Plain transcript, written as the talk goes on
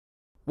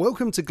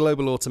Welcome to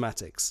Global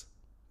Automatics.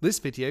 This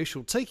video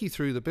shall take you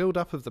through the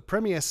build-up of the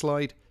Premier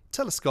Slide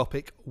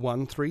Telescopic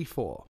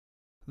 134.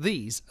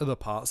 These are the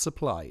parts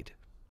supplied.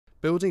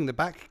 Building the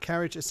back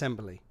carriage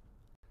assembly.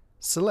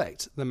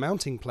 Select the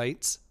mounting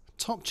plates,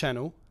 top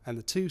channel and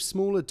the two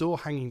smaller door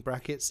hanging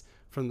brackets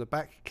from the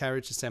back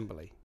carriage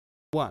assembly.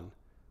 1.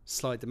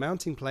 Slide the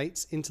mounting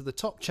plates into the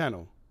top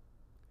channel.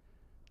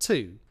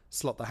 2.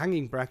 Slot the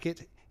hanging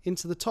bracket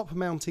into the top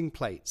mounting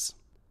plates.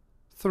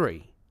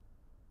 3.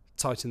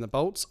 Tighten the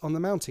bolts on the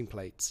mounting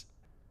plates.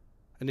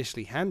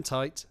 Initially hand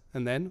tight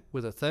and then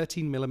with a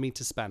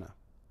 13mm spanner.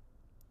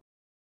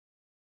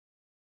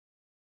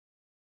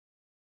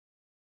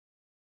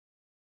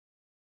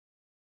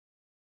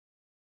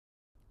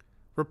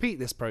 Repeat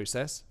this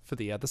process for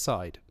the other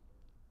side.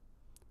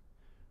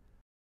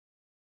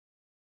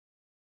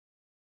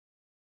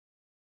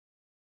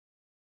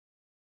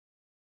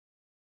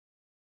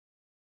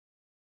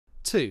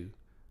 Two.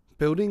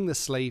 Building the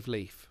slave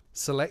leaf.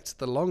 Select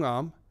the long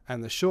arm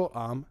and the short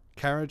arm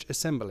carriage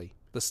assembly,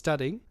 the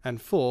studding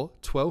and 4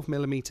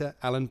 12mm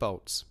Allen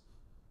bolts.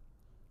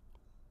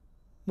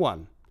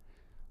 1.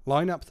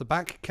 Line up the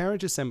back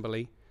carriage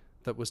assembly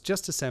that was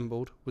just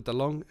assembled with the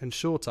long and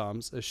short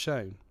arms as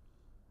shown.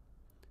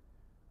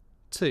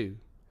 2.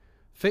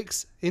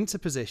 Fix into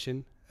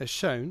position as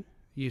shown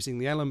using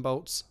the Allen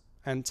bolts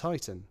and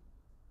tighten.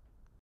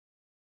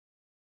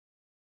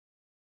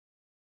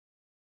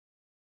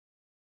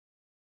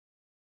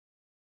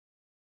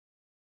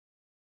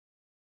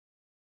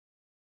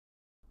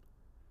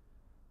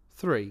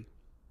 3.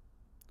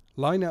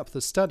 Line up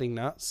the studding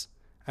nuts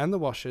and the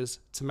washers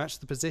to match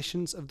the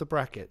positions of the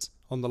bracket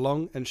on the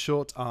long and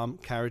short arm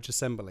carriage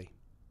assembly.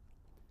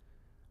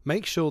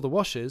 Make sure the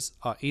washers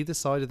are either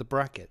side of the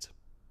bracket.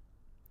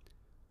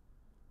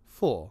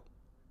 4.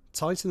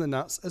 Tighten the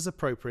nuts as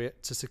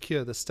appropriate to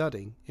secure the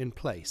studding in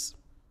place.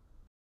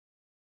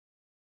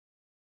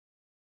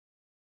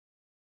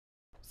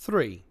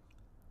 3.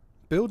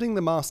 Building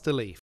the master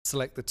leaf.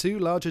 Select the two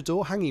larger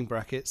door hanging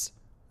brackets,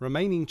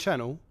 remaining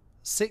channel,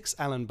 6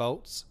 Allen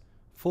bolts,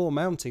 4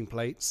 mounting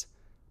plates,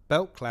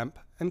 belt clamp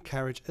and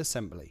carriage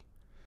assembly.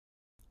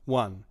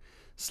 1.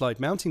 Slide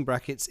mounting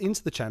brackets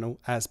into the channel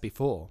as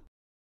before.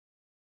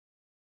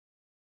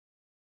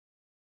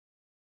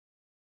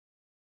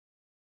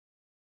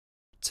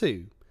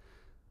 2.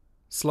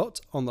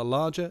 Slot on the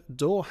larger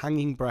door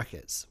hanging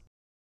brackets.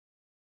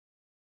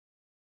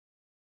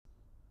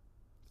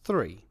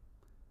 3.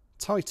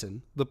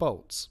 Tighten the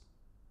bolts.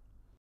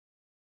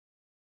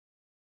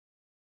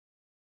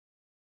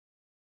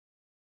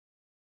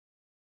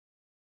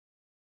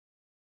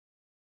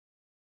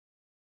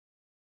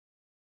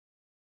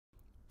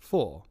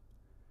 4.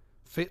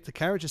 Fit the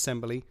carriage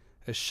assembly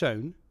as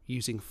shown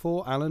using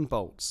 4 Allen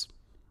bolts.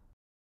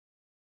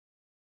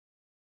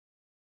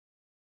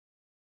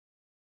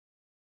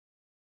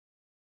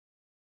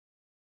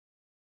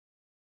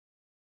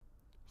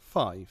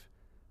 5.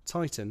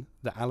 Tighten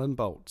the Allen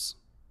bolts.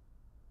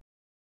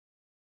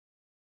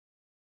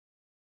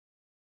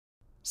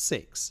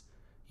 6.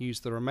 Use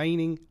the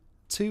remaining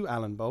 2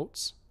 Allen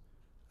bolts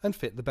and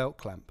fit the belt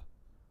clamp.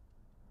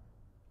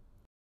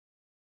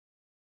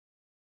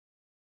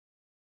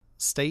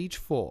 Stage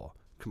 4.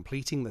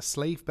 Completing the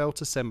slave belt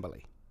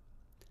assembly.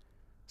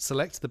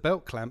 Select the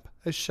belt clamp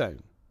as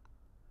shown.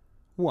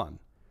 1.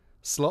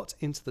 Slot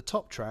into the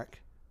top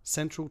track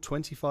central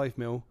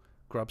 25mm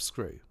grub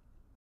screw.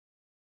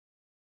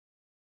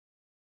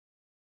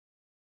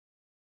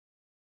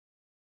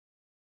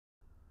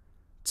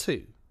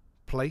 2.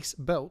 Place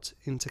belt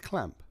into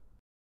clamp.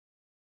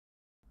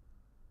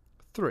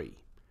 3.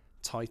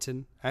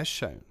 Tighten as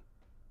shown.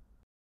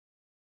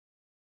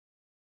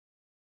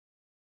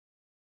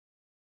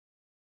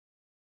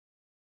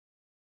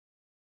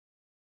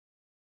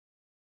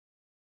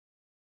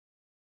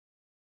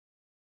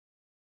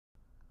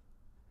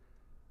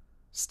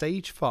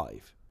 Stage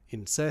 5.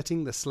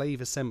 Inserting the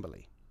slave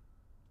assembly.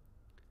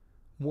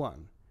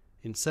 1.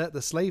 Insert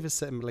the slave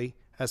assembly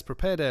as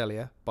prepared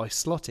earlier by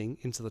slotting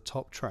into the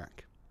top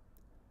track.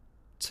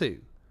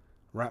 2.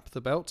 Wrap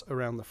the belt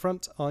around the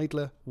front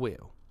idler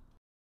wheel.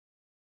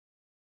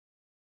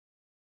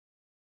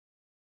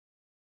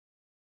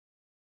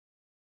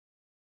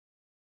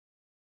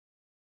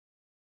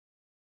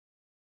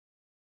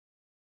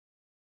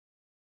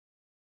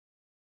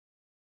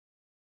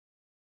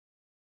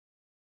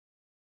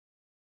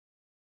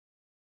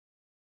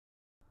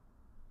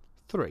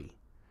 Three.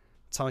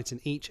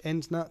 Tighten each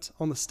end nut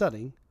on the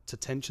studding to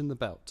tension the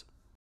belt.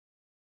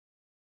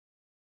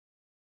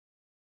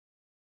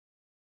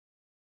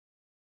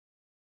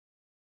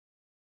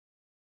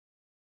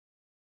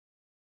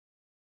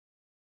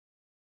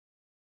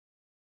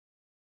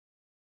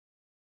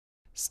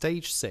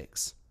 Stage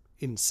 6.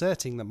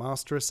 Inserting the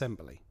master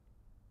assembly.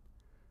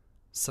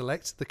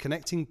 Select the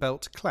connecting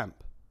belt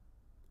clamp.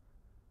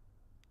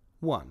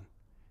 1.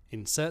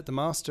 Insert the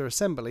master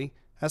assembly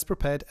as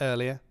prepared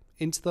earlier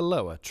into the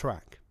lower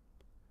track.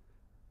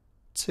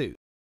 2.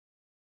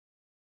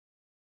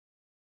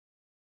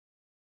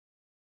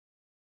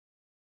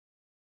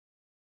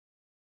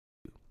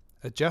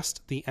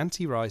 Adjust the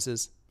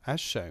anti-risers as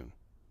shown.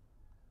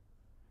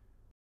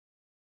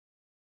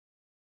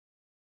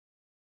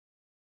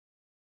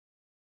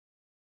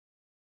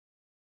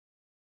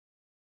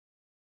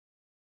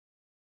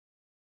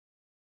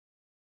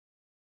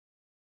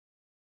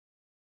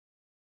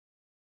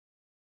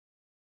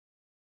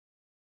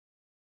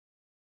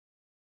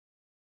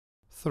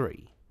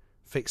 Three.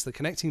 Fix the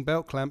connecting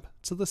belt clamp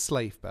to the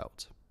slave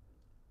belt.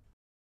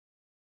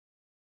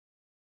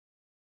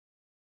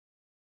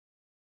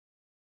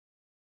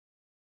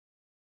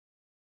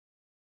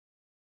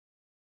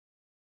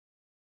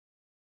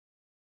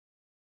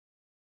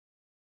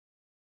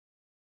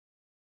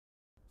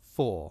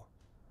 Four.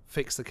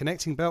 Fix the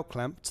connecting belt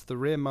clamp to the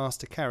rear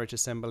master carriage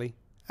assembly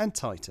and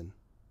tighten.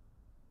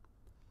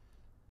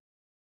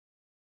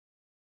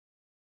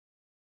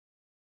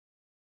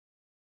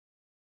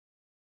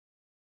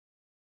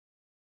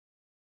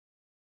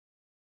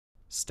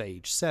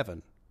 Stage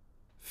 7.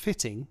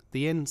 Fitting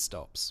the end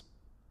stops.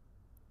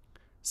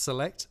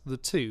 Select the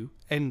two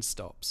end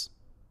stops.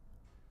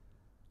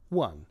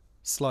 1.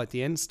 Slide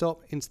the end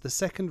stop into the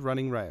second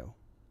running rail.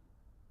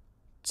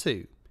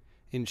 2.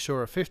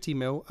 Ensure a 50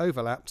 mm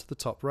overlap to the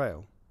top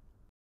rail.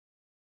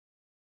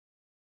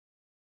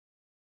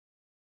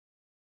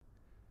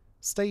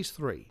 Stage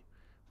 3.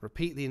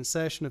 Repeat the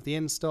insertion of the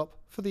end stop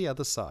for the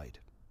other side.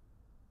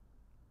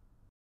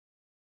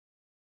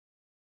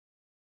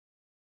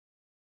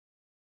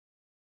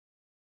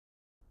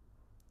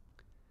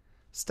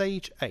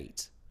 Stage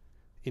 8.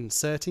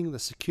 Inserting the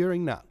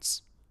securing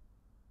nuts.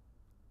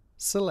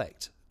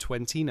 Select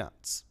 20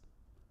 nuts.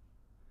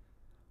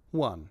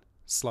 1.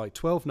 Slide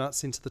 12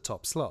 nuts into the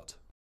top slot.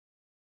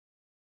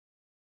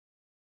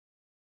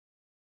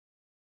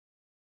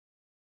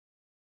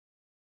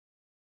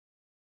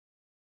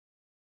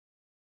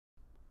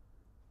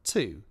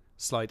 2.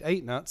 Slide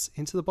 8 nuts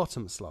into the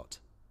bottom slot.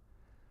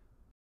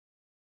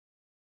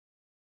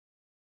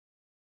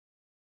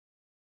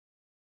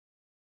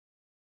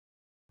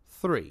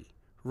 3.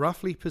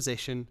 Roughly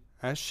position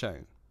as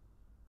shown.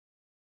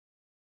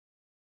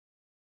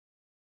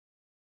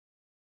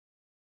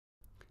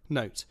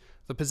 Note,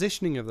 the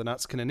positioning of the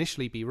nuts can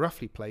initially be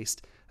roughly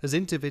placed, as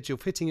individual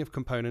fitting of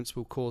components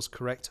will cause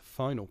correct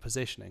final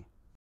positioning.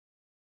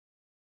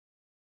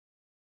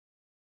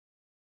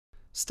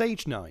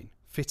 Stage 9.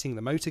 Fitting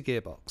the motor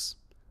gearbox.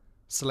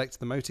 Select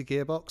the motor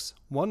gearbox,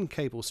 1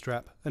 cable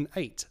strap and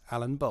 8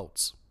 Allen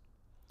bolts.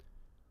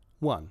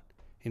 1.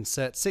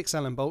 Insert 6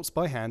 Allen bolts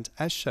by hand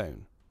as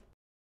shown.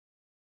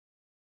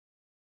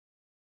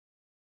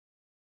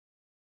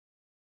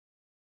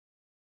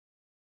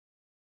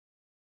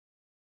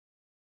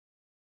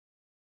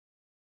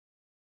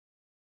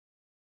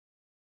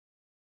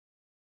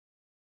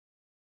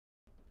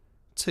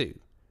 2.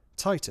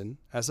 Tighten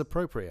as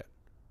appropriate.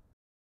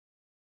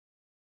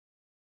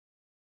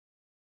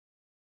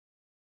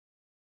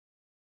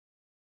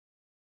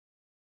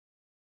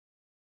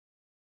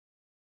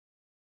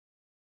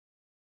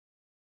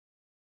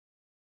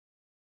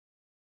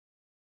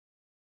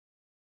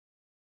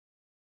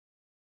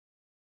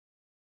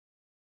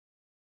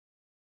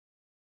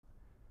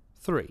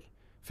 Three.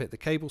 Fit the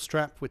cable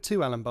strap with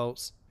 2 Allen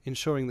bolts,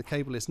 ensuring the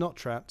cable is not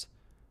trapped,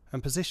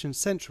 and position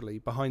centrally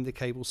behind the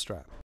cable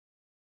strap.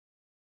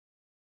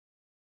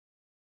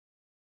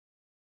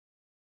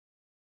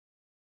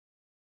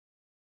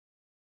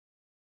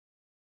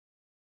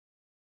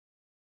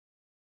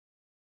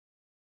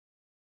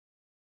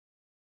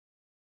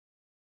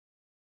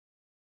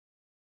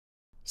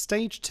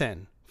 Stage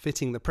 10.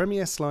 Fitting the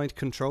Premier Slide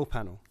control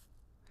panel.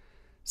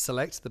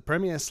 Select the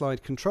Premier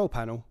Slide control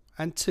panel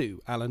and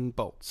 2 Allen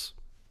bolts.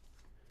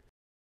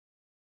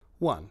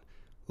 1.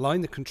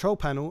 Line the control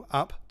panel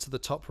up to the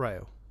top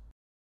rail.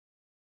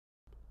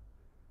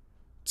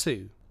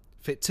 2.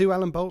 Fit 2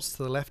 Allen bolts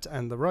to the left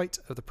and the right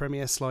of the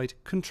Premier Slide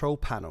control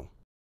panel.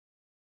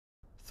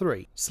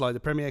 3. Slide the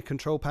Premier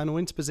control panel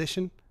into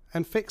position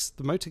and fix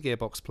the motor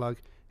gearbox plug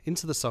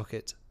into the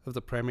socket of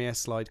the Premier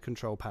Slide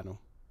control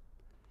panel.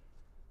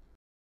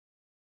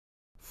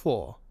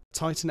 4.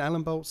 Tighten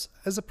Allen bolts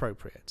as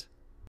appropriate.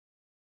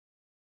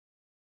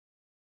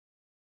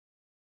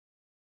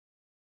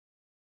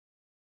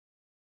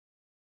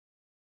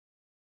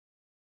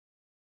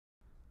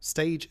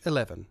 Stage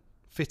 11.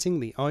 Fitting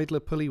the idler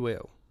pulley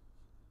wheel.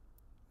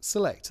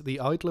 Select the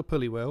idler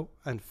pulley wheel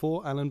and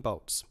 4 Allen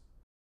bolts.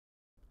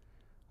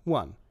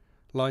 1.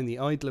 Line the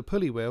idler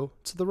pulley wheel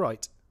to the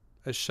right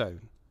as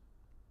shown.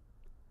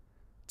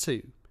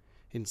 2.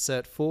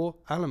 Insert 4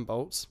 Allen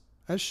bolts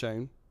as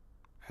shown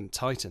and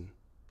tighten.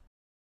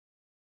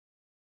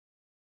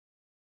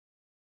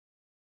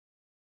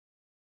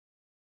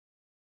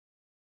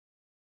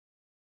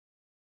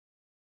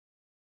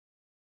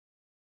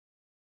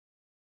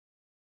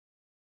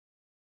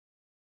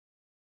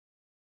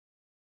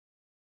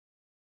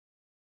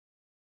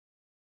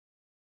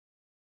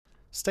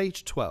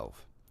 Stage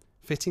 12.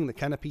 Fitting the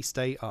canopy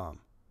stay arm.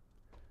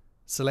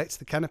 Select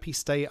the canopy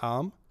stay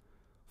arm,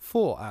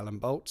 4 Allen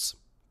bolts,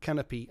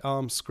 canopy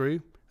arm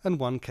screw and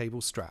 1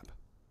 cable strap.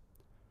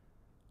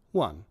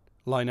 1.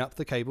 Line up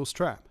the cable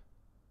strap.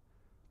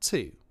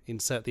 2.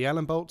 Insert the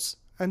Allen bolts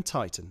and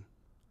tighten.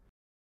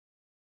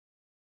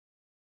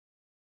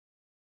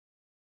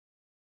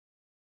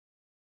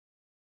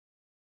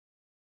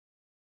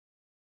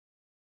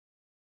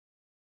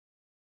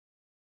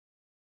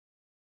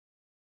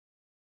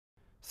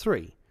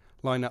 3.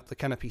 Line up the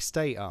canopy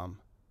stay arm.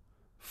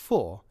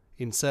 4.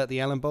 Insert the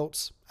Allen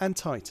bolts and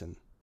tighten.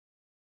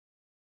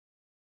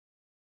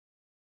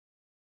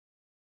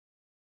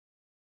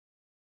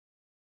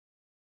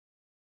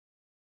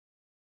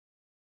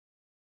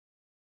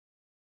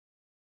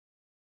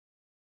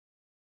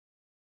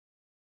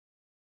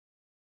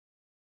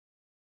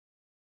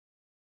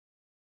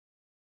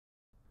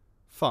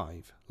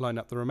 5. Line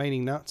up the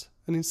remaining nut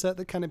and insert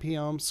the canopy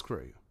arm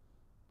screw.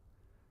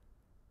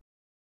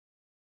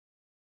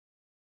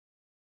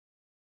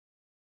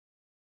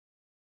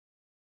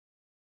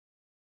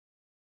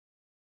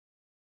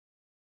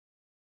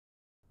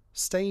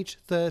 Stage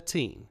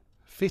 13.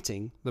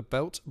 Fitting the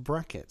belt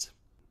bracket.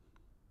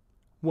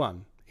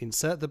 1.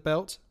 Insert the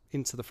belt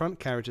into the front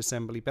carriage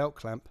assembly belt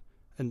clamp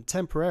and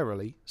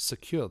temporarily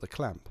secure the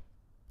clamp.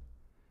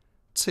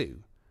 2.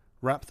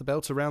 Wrap the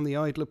belt around the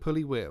idler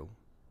pulley wheel.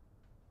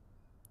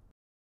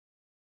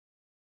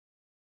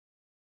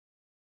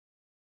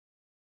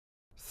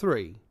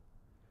 3.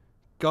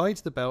 Guide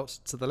the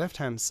belt to the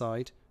left-hand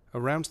side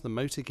around the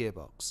motor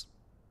gearbox.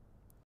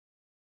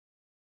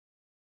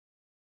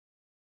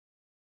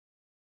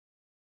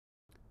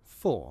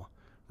 4.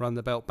 Run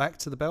the belt back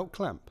to the belt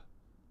clamp.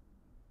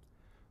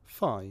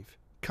 5.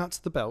 Cut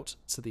the belt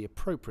to the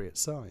appropriate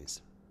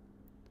size.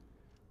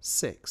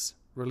 6.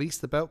 Release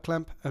the belt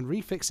clamp and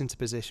refix into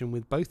position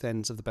with both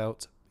ends of the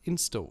belt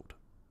installed.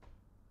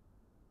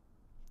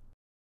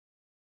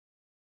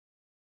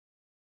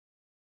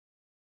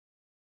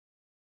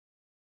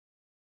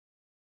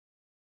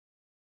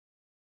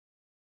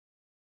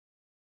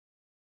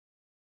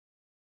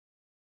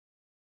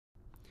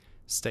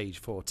 Stage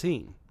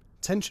 14.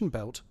 Tension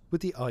belt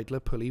with the idler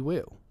pulley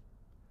wheel.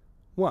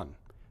 1.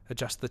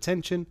 Adjust the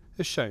tension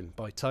as shown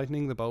by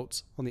tightening the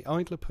bolts on the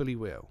idler pulley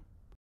wheel.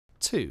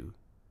 2.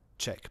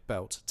 Check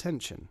belt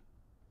tension.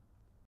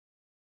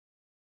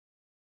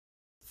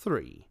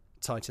 3.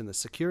 Tighten the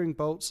securing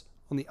bolts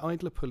on the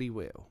idler pulley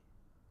wheel.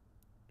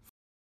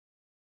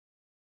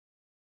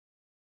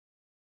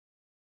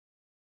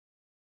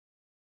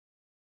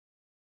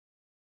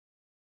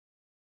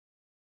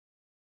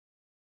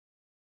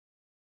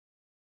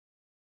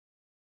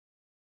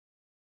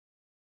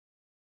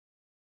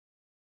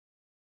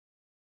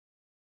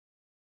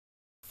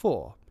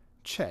 4.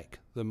 Check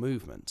the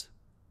movement.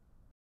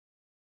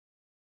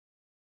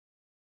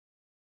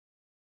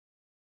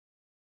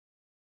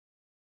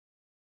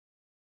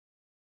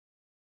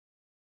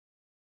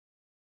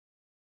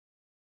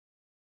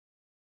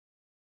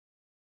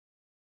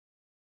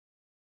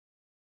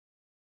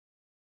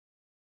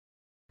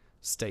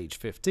 Stage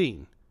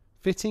 15.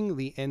 Fitting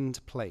the end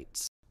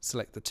plates.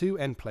 Select the 2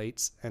 end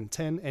plates and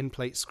 10 end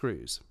plate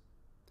screws.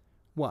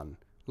 1.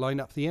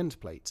 Line up the end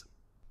plate.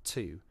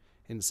 2.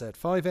 Insert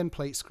 5 end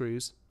plate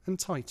screws and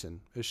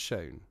tighten as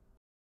shown.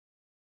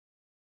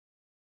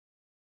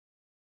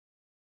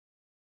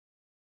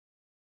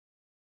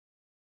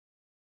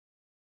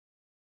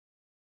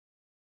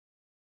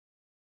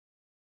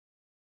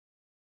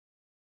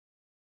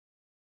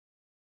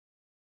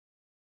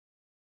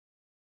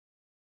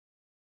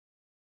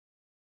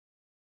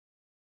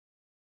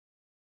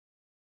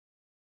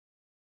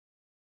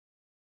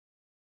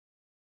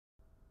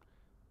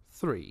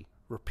 Three.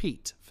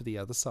 Repeat for the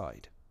other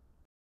side.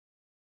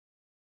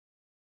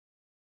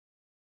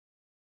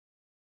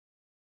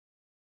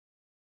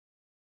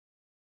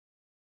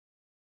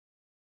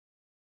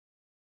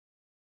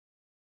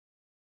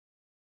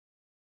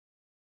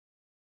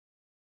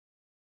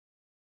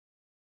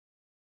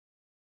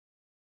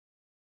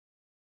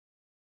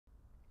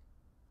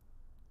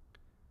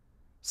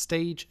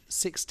 Stage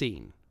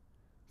 16.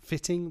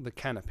 Fitting the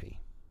canopy.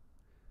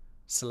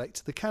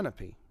 Select the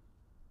canopy.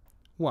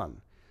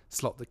 1.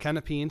 Slot the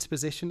canopy into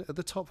position at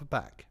the top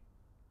back.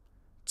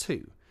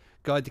 2.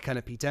 Guide the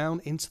canopy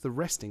down into the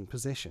resting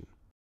position.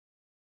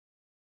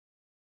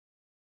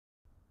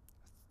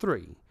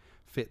 3.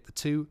 Fit the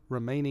 2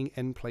 remaining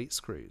end plate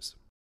screws.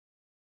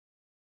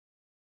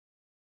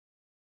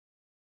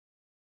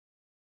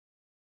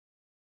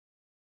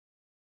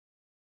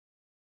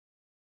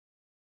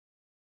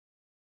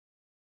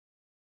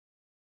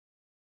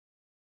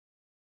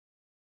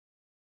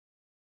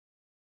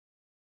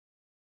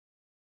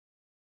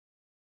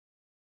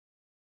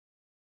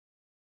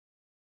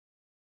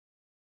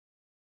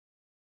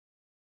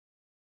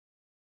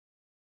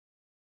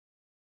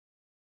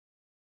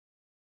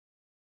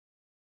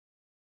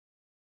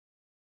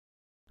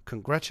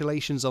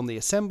 Congratulations on the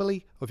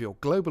assembly of your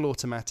Global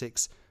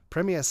Automatics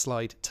Premier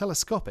Slide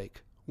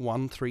Telescopic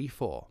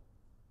 134.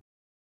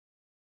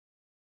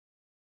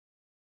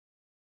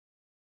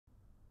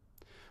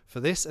 For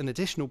this and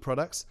additional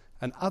products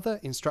and other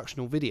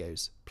instructional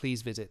videos,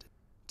 please visit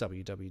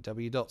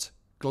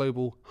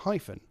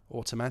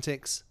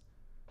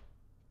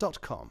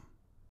www.global-automatics.com.